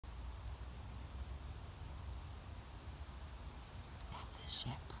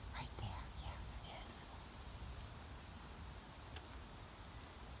ship right there. Yes, it is.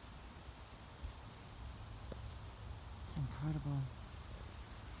 It's incredible.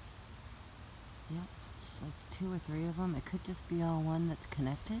 Yep, it's like 2 or 3 of them. It could just be all one that's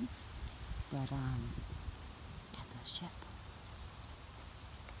connected, but it's a ship.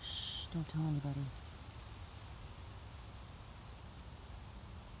 Shh, don't tell anybody.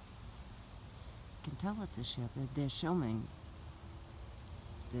 You can tell it's a ship. They're showing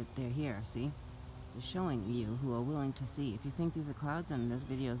that they're here, see? They're showing you who are willing to see. If you think these are clouds, then this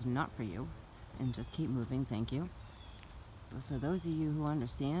video is not for you. And just keep moving, thank you. But for those of you who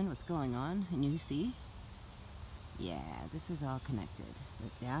understand what's going on and you see, yeah, this is all connected.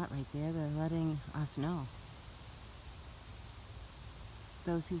 With that right there, they're letting us know.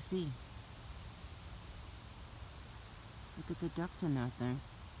 Those who see. Look at the depth in that thing.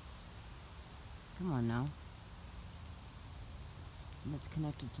 Come on now. And it's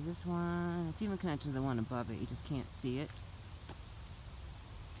connected to this one. It's even connected to the one above it. You just can't see it.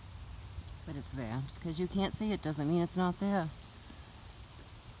 But it's there. Just because you can't see it doesn't mean it's not there.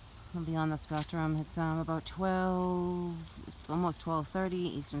 Beyond the Spectrum, it's about 12, almost 12:30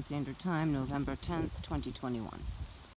 Eastern Standard Time, November 10th, 2021.